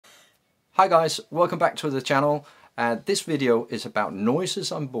Hi guys, welcome back to the channel. This video is about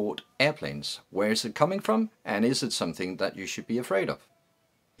noises on board airplanes. Where is it coming from, and is it something that you should be afraid of?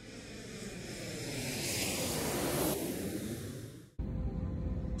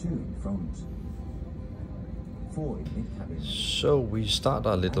 So we start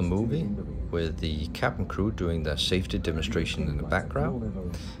our little movie with the cabin crew doing their safety demonstration in the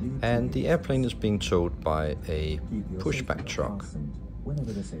background, and the airplane is being towed by a pushback truck.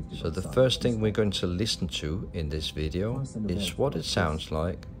 So the first thing we're going to listen to in this video is what it sounds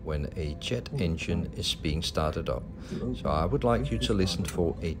like when a jet engine is being started up. So I would like you to listen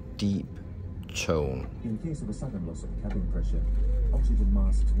for a deep tone. In case of a sudden loss of cabin pressure, oxygen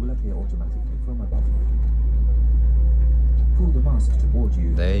masks will appear automatically from above. Pull the mask toward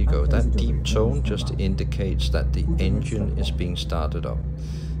you. There you go, that deep tone just indicates that the engine is being started up.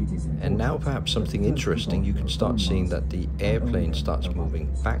 And now perhaps something interesting, you can start seeing that the airplane starts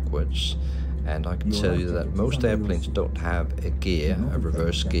moving backwards. And I can tell you that most airplanes don't have a gear, a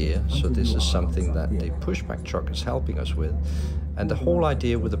reverse gear, so this is something that the pushback truck is helping us with. And the whole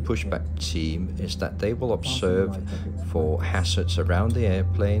idea with the pushback team is that they will observe for hazards around the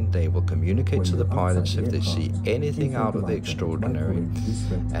airplane, they will communicate to the pilots if they see anything out of the extraordinary,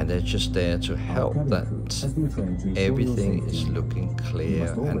 and they're just there to help that everything is looking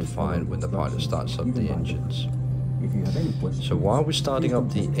clear and fine when the pilot starts up the engines. So while we're starting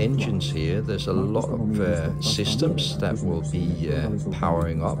up the engines here, there's a lot of systems that will be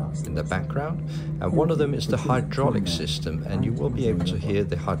powering up in the background, and one of them is the hydraulic system, and you will be able to hear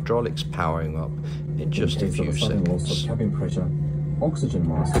the hydraulics powering up in just a few seconds. Loss of cabin pressure, oxygen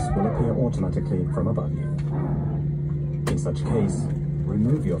masks will appear automatically from above you. In such case,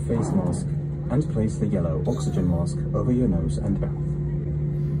 remove your face mask and place the yellow oxygen mask over your nose and mouth.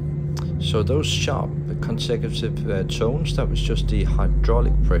 So those sharp consecutive tones, that was just the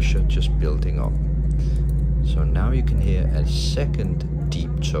hydraulic pressure just building up. So now you can hear a second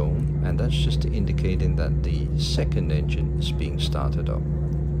deep tone, and that's just indicating that the second engine is being started up.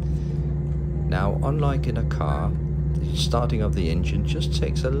 Now, unlike in a car, the starting of the engine just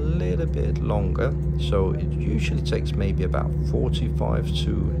takes a little bit longer, so it usually takes maybe about 45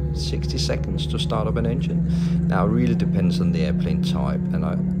 to 60 seconds to start up an engine. Now it really depends on the airplane type,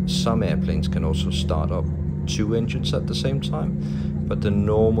 and some airplanes can also start up two engines at the same time, but the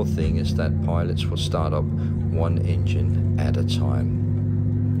normal thing is that pilots will start up one engine at a time.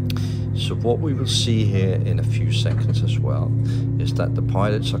 So what we will see here in a few seconds as well is that the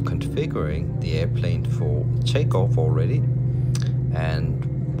pilots are configuring the airplane for takeoff already, and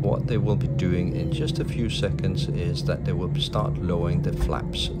what they will be doing in just a few seconds is that they will start lowering the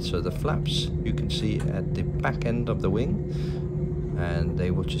flaps. So the flaps you can see at the back end of the wing, and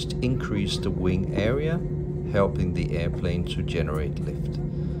they will just increase the wing area, helping the airplane to generate lift.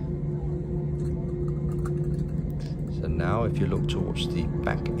 So now if you look towards the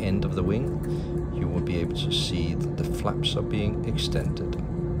back end of the wing, you will be able to see that the flaps are being extended.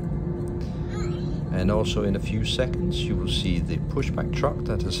 And also in a few seconds you will see the pushback truck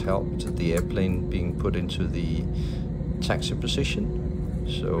that has helped the airplane being put into the taxi position.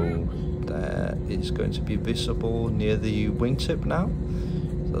 So that is going to be visible near the wingtip now.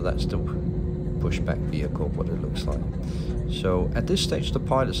 So that's the pushback vehicle, what it looks like. So at this stage the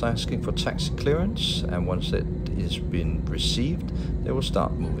pilot's asking for taxi clearance, and once it is been received, they will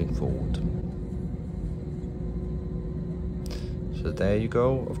start moving forward. So there you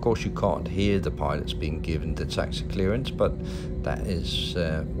go. Of course you can't hear the pilots being given the taxi clearance, but that is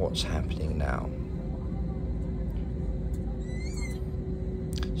what's happening now.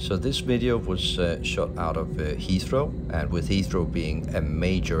 So this video was shot out of Heathrow, and with Heathrow being a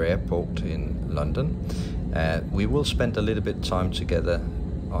major airport in London, we will spend a little bit of time together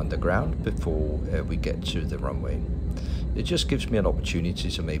on the ground before we get to the runway. It just gives me an opportunity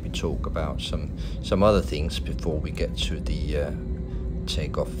to maybe talk about some other things before we get to the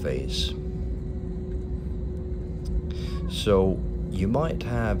takeoff phase. So you might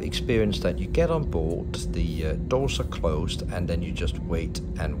have experienced that you get on board, the doors are closed, and then you just wait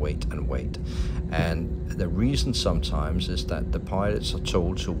and wait and wait. And the reason sometimes is that the pilots are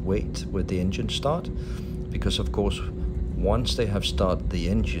told to wait with the engine start, because of course once they have started the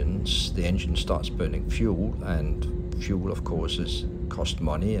engine starts burning fuel, and fuel of course cost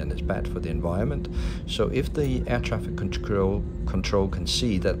money and is bad for the environment. So if the air traffic control can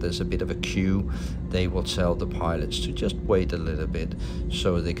see that there's a bit of a queue, they will tell the pilots to just wait a little bit,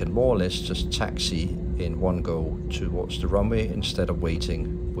 so they can more or less just taxi in one go towards the runway instead of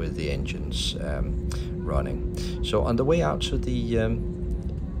waiting with the engines running. So on the way out to the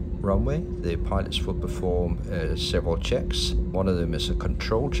runway, the pilots will perform several checks. One of them is a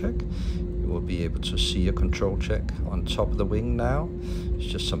control check. You will be able to see a control check on top of the wing now. It's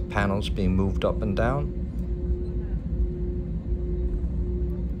just some panels being moved up and down.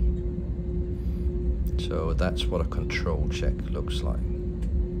 So that's what a control check looks like.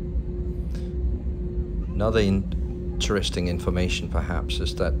 Another interesting information perhaps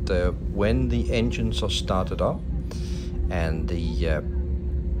is that when the engines are started up and the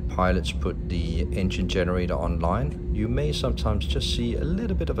pilots put the engine generator online, you may sometimes just see a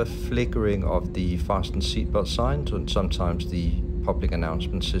little bit of a flickering of the fasten seatbelt signs, and sometimes the public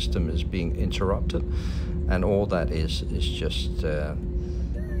announcement system is being interrupted, and all that is just a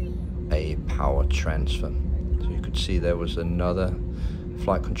power transfer. So you could see there was another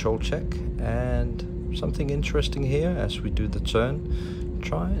flight control check. And something interesting here as we do the turn,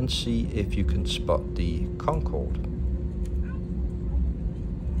 try and see if you can spot the Concorde.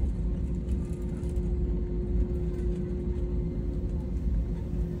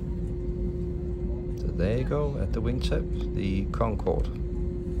 So there you go at the wingtip, the Concorde.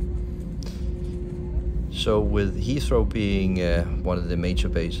 So with Heathrow being one of the major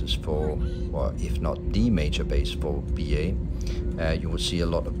bases for, or if not the major base for BA, you will see a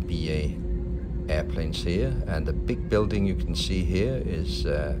lot of BA airplanes here, and the big building you can see here is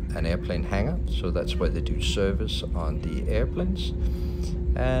an airplane hangar, so that's where they do service on the airplanes.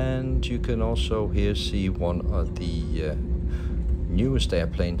 And you can also here see one of the newest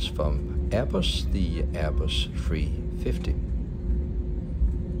airplanes from Airbus, the Airbus 350.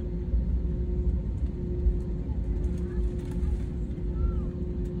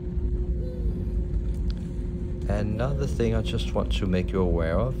 Another thing I just want to make you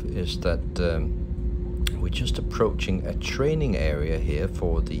aware of is that we're just approaching a training area here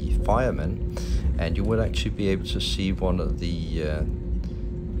for the firemen, and you will actually be able to see one of the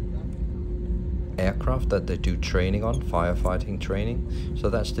aircraft that they do training on, firefighting training. So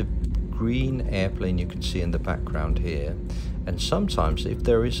that's the green airplane you can see in the background here, and sometimes if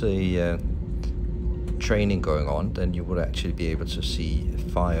there is a training going on, then you would actually be able to see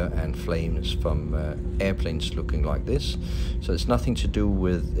fire and flames from airplanes looking like this. So it's nothing to do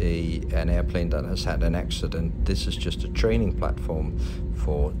with an airplane that has had an accident. This is just a training platform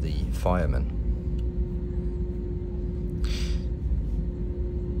for the firemen.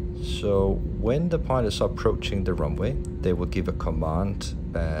 So when the pilots are approaching the runway, they will give a command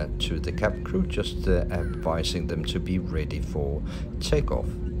to the cabin crew, just advising them to be ready for takeoff.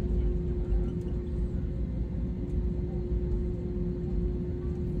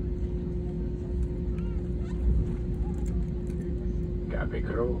 Cabin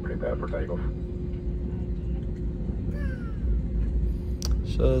crew, prepare for takeoff.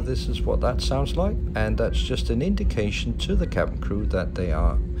 So this is what that sounds like, and that's just an indication to the cabin crew that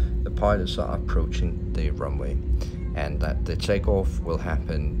the pilots are approaching the runway, and that the takeoff will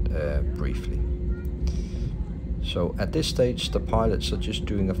happen briefly. So at this stage the pilots are just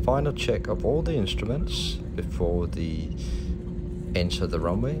doing a final check of all the instruments before they enter the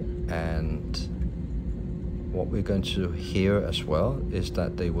runway, and what we're going to hear as well is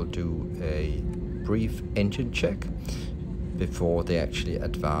that they will do a brief engine check before they actually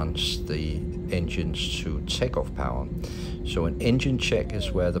advance the engines to takeoff power. So an engine check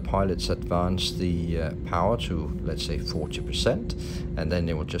is where the pilots advance the power to, let's say, 40%, and then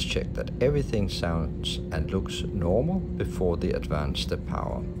they will just check that everything sounds and looks normal before they advance the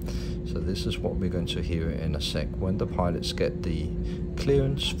power. So this is what we're going to hear in a sec when the pilots get the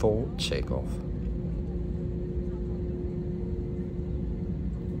clearance for takeoff.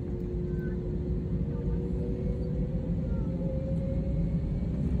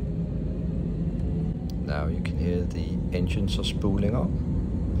 Now you can hear the engines are spooling up.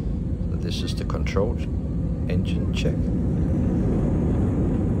 So this is the controlled engine check.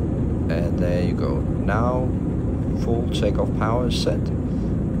 And there you go. Now full takeoff power is set.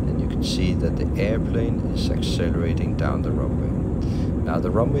 And you can see that the airplane is accelerating down the runway. Now the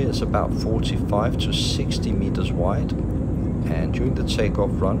runway is about 45 to 60 meters wide. And during the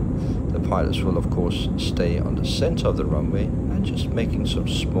takeoff run, the pilots will of course stay on the center of the runway and just making some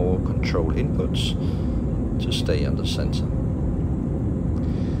small control inputs to stay on the center.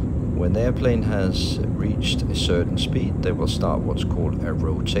 When the airplane has reached a certain speed, they will start what's called a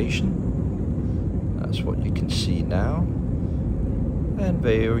rotation. That's what you can see now. And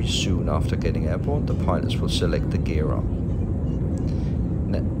very soon after getting airborne, the pilots will select the gear up.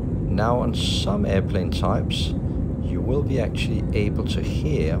 Now on some airplane types, you will be actually able to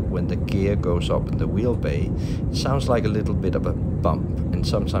hear when the gear goes up in the wheel bay. It sounds like a little bit of a bump, and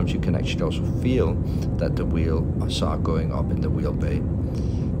sometimes you can actually also feel that the wheels are going up in the wheel bay.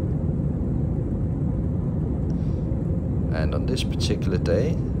 And on this particular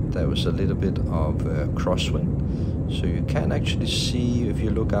day there was a little bit of crosswind, so you can actually see, if you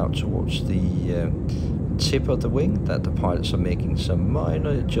look out towards the tip of the wing, that the pilots are making some minor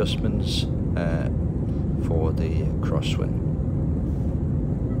adjustments for the crosswind.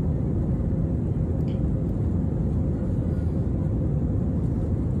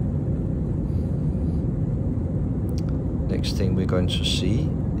 Next thing we're going to see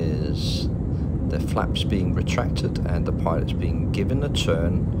is the flaps being retracted and the pilots being given a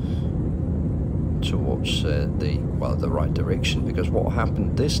turn towards the right direction, because what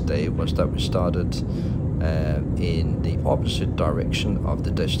happened this day was that we started in the opposite direction of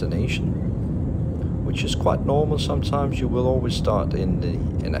the destination, which is quite normal. Sometimes you will always start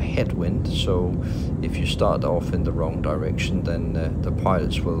in a headwind, so if you start off in the wrong direction, then the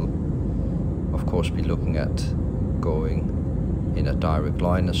pilots will of course be looking at going in a direct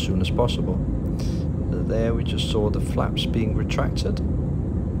line as soon as possible. There we just saw the flaps being retracted.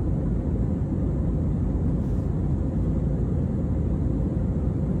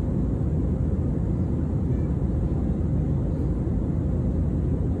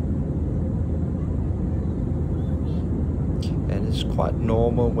 And it's quite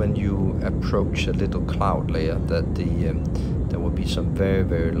normal when you approach a little cloud layer that there will be some very,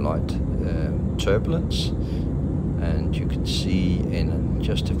 very light turbulence, and you can see in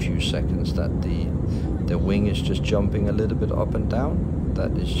just a few seconds that the wing is just jumping a little bit up and down.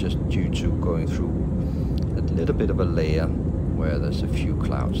 That is just due to going through a little bit of a layer where there's a few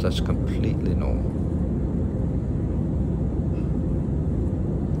clouds. That's completely normal.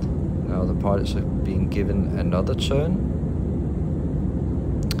 Now the pilots are being given another turn,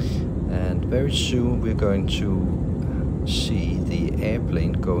 and very soon we're going to see the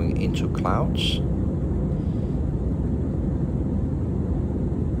airplane going into clouds.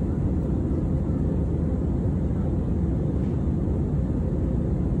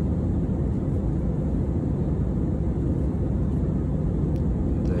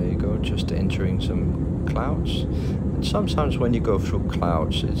 Just entering some clouds, and sometimes when you go through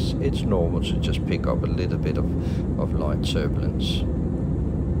clouds it's normal to just pick up a little bit of light turbulence.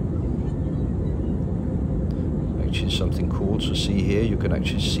 Actually, something cool to see here, you can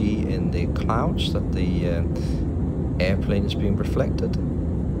actually see in the clouds that the airplane is being reflected,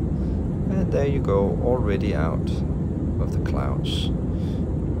 and there you go, already out of the clouds.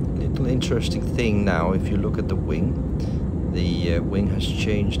 Little interesting thing now, if you look at the wing, the wing has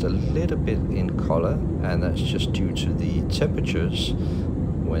changed a little bit in color, and that's just due to the temperatures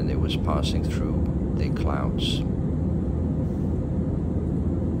when it was passing through the clouds.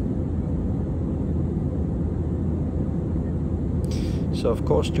 So of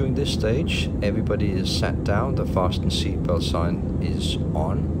course during this stage everybody is sat down, the fasten seatbelt sign is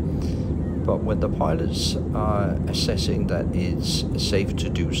on. But when the pilots are assessing that it's safe to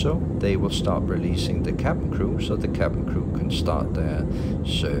do so, they will start releasing the cabin crew, so the cabin crew can start their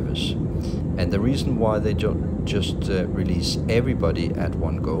service. And the reason why they don't just release everybody at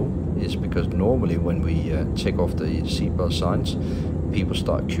one go is because normally when we take off the seatbelt signs, people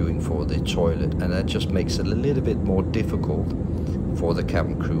start queuing for the toilet, and that just makes it a little bit more difficult for the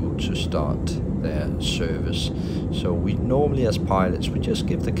cabin crew to start their service. So we normally, as pilots, we just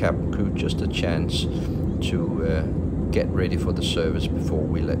give the cabin crew just a chance to get ready for the service before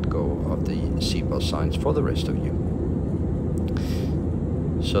we let go of the seatbelt signs for the rest of you.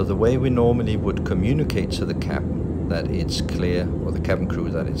 So the way we normally would communicate to the captain that it's clear, or the cabin crew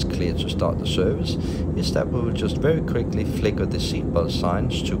that it's clear to start the service, is that we will just very quickly flicker the seatbelt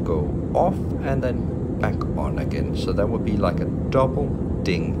signs to go off and then back on again. So that would be like a double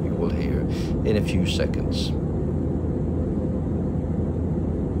ding you will hear in a few seconds.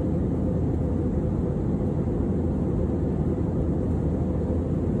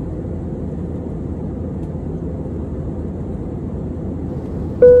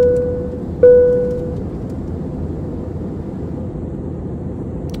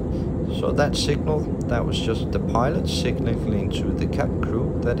 So that signal, that was just the pilot signaling to the cabin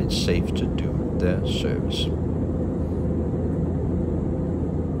crew that it's safe to do their service.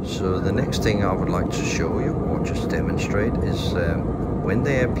 So the next thing I would like to show you, or just demonstrate, is when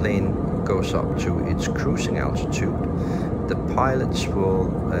the airplane goes up to its cruising altitude, the pilots will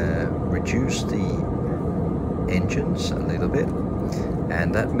reduce the engines a little bit,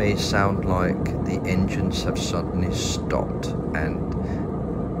 and that may sound like the engines have suddenly stopped, and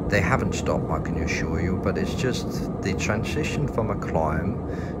they haven't stopped, I can assure you, but it's just the transition from a climb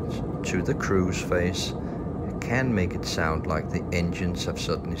to the cruise phase can make it sound like the engines have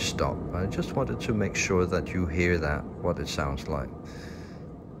suddenly stopped. I just wanted to make sure that you hear that, what it sounds like.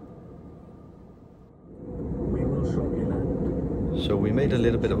 We will shortly land. So we made a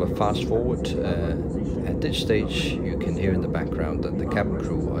little bit of a fast forward. At this stage you can hear in the background that the cabin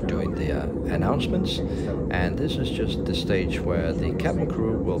crew are doing the announcements, and this is just the stage where the cabin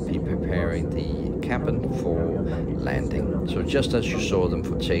crew will be preparing the cabin for landing. So just as you saw them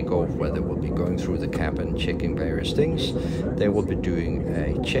for takeoff, where they will be going through the cabin checking various things, they will be doing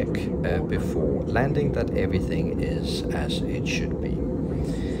a check before landing that everything is as it should be.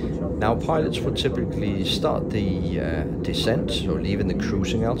 Now pilots will typically start the descent, so leaving the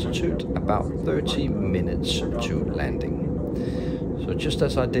cruising altitude, about 30 minutes to landing. So just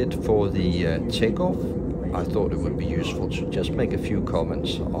as I did for the takeoff, I thought it would be useful to just make a few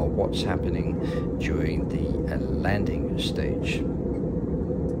comments on what's happening during the landing stage.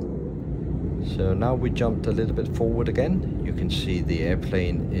 So now we jumped a little bit forward again. You can see the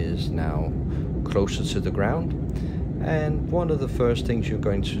airplane is now closer to the ground. And one of the first things you're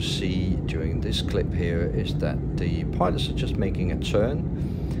going to see during this clip here is that the pilots are just making a turn,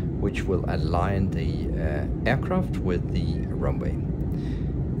 which will align the aircraft with the runway.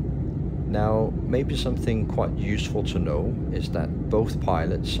 Now, maybe something quite useful to know is that both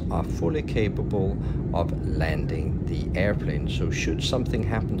pilots are fully capable of landing the airplane. So should something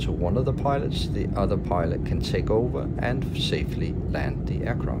happen to one of the pilots, the other pilot can take over and safely land the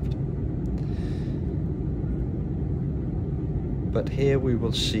aircraft. But here we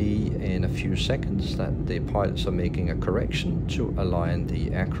will see in a few seconds that the pilots are making a correction to align the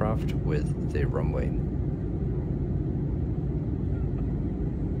aircraft with the runway.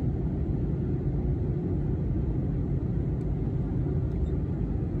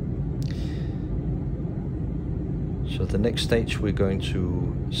 So the next stage we're going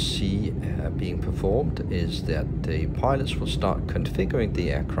to see being performed is that the pilots will start configuring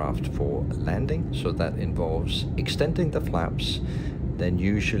the aircraft for landing. So that involves extending the flaps. Then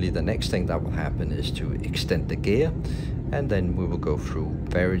usually the next thing that will happen is to extend the gear, and then we will go through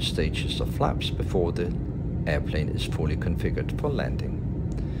various stages of flaps before the airplane is fully configured for landing.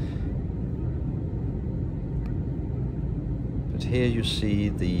 Here you see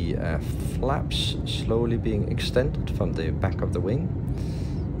the flaps slowly being extended from the back of the wing.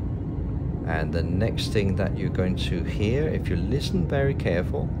 And the next thing that you're going to hear, if you listen very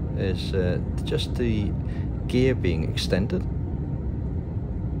careful, is just the gear being extended.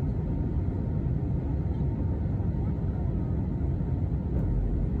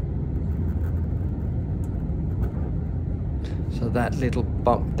 So that little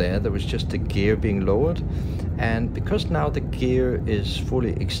bump there was just the gear being lowered. And because now the gear is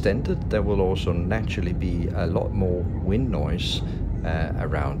fully extended, there will also naturally be a lot more wind noise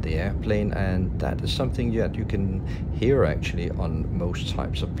around the airplane, and that is something that you can hear actually on most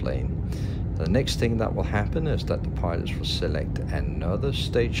types of plane. The next thing that will happen is that the pilots will select another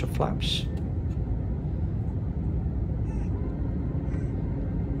stage of flaps.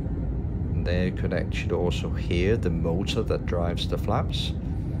 And there you could actually also hear the motor that drives the flaps.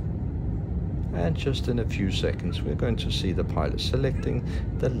 And just in a few seconds we're going to see the pilot selecting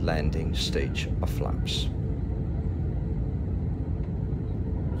the landing stage of flaps.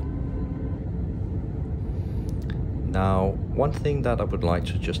 Now, one thing that I would like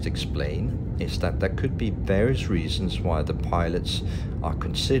to just explain is that there could be various reasons why the pilots are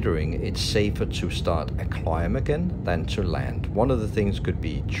considering it's safer to start a climb again than to land. One of the things could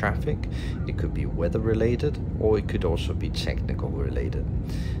be traffic, it could be weather related, or it could also be technical related.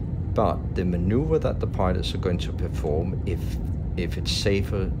 But the maneuver that the pilots are going to perform, if it's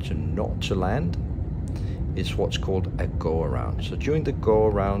safer to not to land, is what's called a go-around. So during the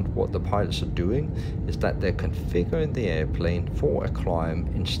go-around, what the pilots are doing is that they're configuring the airplane for a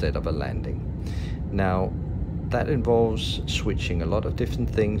climb instead of a landing. Now, that involves switching a lot of different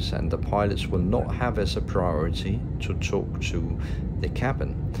things, and the pilots will not have as a priority to talk to the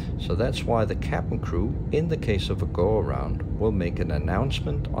cabin. So that's why the cabin crew, in the case of a go-around, will make an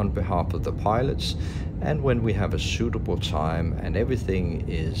announcement on behalf of the pilots, and when we have a suitable time and everything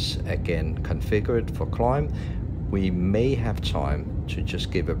is again configured for climb, we may have time to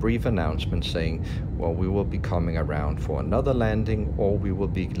just give a brief announcement saying, well, we will be coming around for another landing, or we will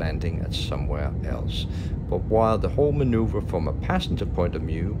be landing at somewhere else. But while the whole maneuver from a passenger point of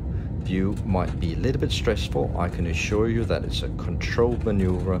view might be a little bit stressful, I can assure you that it's a controlled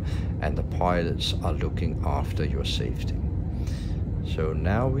maneuver and the pilots are looking after your safety. So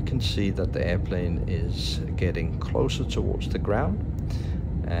now we can see that the airplane is getting closer towards the ground,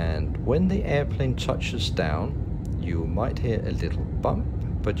 and when the airplane touches down, you might hear a little bump,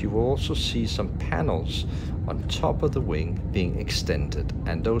 but you will also see some panels on top of the wing being extended,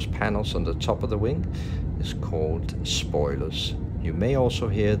 and those panels on the top of the wing is called spoilers. You may also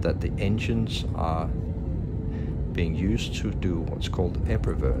hear that the engines are being used to do what's called air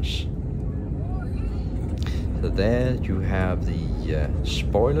reverse. So there you have the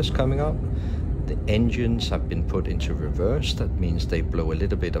spoilers coming up. The engines have been put into reverse. That means they blow a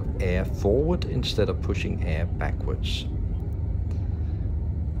little bit of air forward instead of pushing air backwards.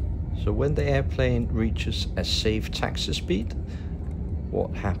 So when the airplane reaches a safe taxi speed,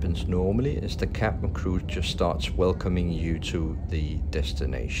 what happens normally is the cabin crew just starts welcoming you to the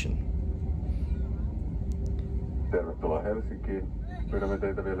destination. Tervetuloa Helsinkiin. Pyydämme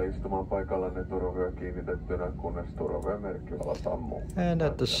teitä vielä istumaan paikallanne turvavyö kiinnitettynä, kunnes turvavyömerkkivalot sammuu. And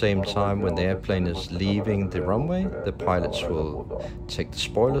at the same time, when the airplane is leaving the runway, the pilots will take the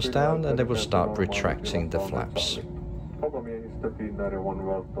spoilers down and they will start retracting the flaps.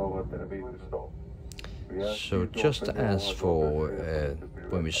 So just as for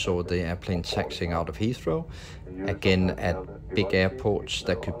when we saw the airplane taxiing out of Heathrow, again at big airports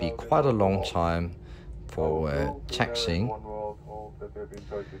there could be quite a long time for taxiing,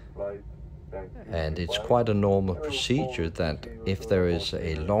 and it's quite a normal procedure that if there is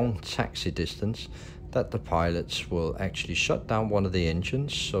a long taxi distance, that the pilots will actually shut down one of the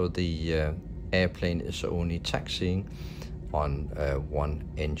engines so the airplane is only taxiing on one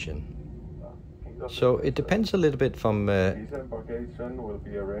engine. So it depends a little bit from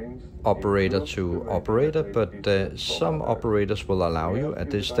operator to operator, but some operators will allow you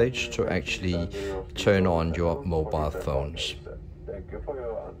at this stage to actually turn on your mobile phones. Thank you for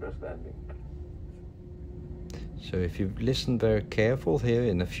your understanding. So if you listen very careful here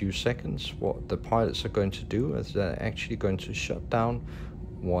in a few seconds, what the pilots are going to do is they're actually going to shut down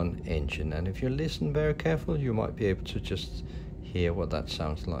one engine. And if you listen very careful, you might be able to just hear what that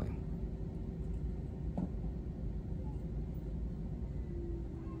sounds like.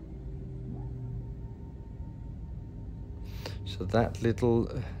 So that little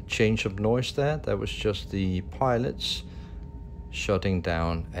change of noise there, that was just the pilots shutting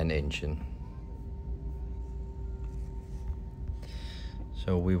down an engine.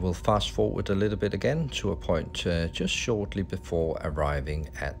 So we will fast forward a little bit again to a point just shortly before arriving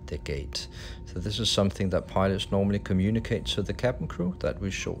at the gate. So this is something that pilots normally communicate to the cabin crew, that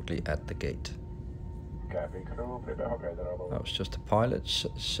we're shortly at the gate. That was just the pilots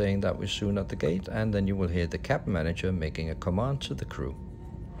saying that we're soon at the gate, and then you will hear the cabin manager making a command to the crew.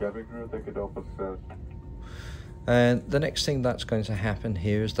 Cabin crew, take it off, sir. And the next thing that's going to happen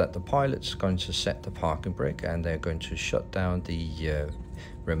here is that the pilot's going to set the parking brake and they're going to shut down the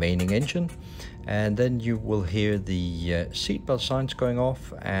remaining engine, and then you will hear the seatbelt signs going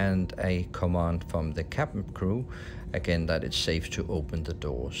off and a command from the cabin crew again that it's safe to open the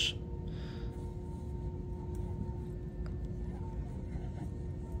doors.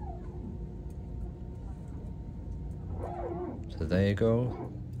 So there you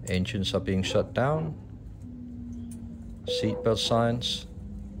go, engines are being shut down, seatbelt signs,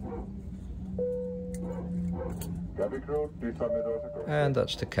 and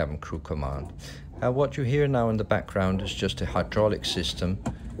that's the cabin crew command. And what you hear now in the background is just a hydraulic system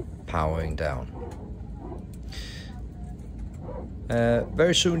powering down.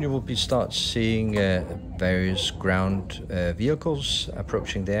 Very soon you will start seeing various ground vehicles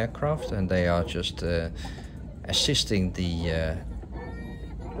approaching the aircraft, and they are just assisting the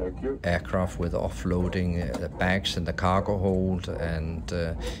aircraft with offloading the bags in the cargo hold, and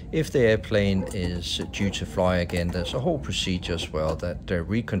if the airplane is due to fly again, there's a whole procedure as well that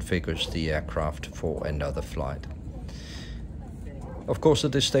reconfigures the aircraft for another flight. Of course,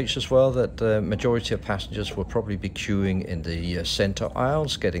 at this stage as well, that the majority of passengers will probably be queuing in the center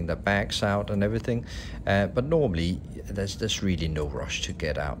aisles, getting their bags out and everything, but normally there's really no rush to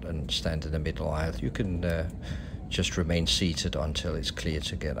get out and stand in the middle aisle. You can just remain seated until it's clear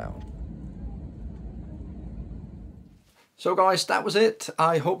to get out. So guys, that was it.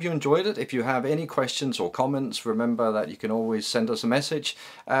 I hope you enjoyed it. If you have any questions or comments, remember that you can always send us a message.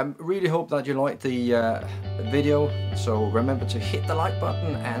 Really hope that you liked the video. So remember to hit the like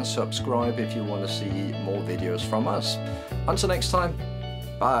button and subscribe if you want to see more videos from us. Until next time,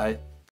 bye.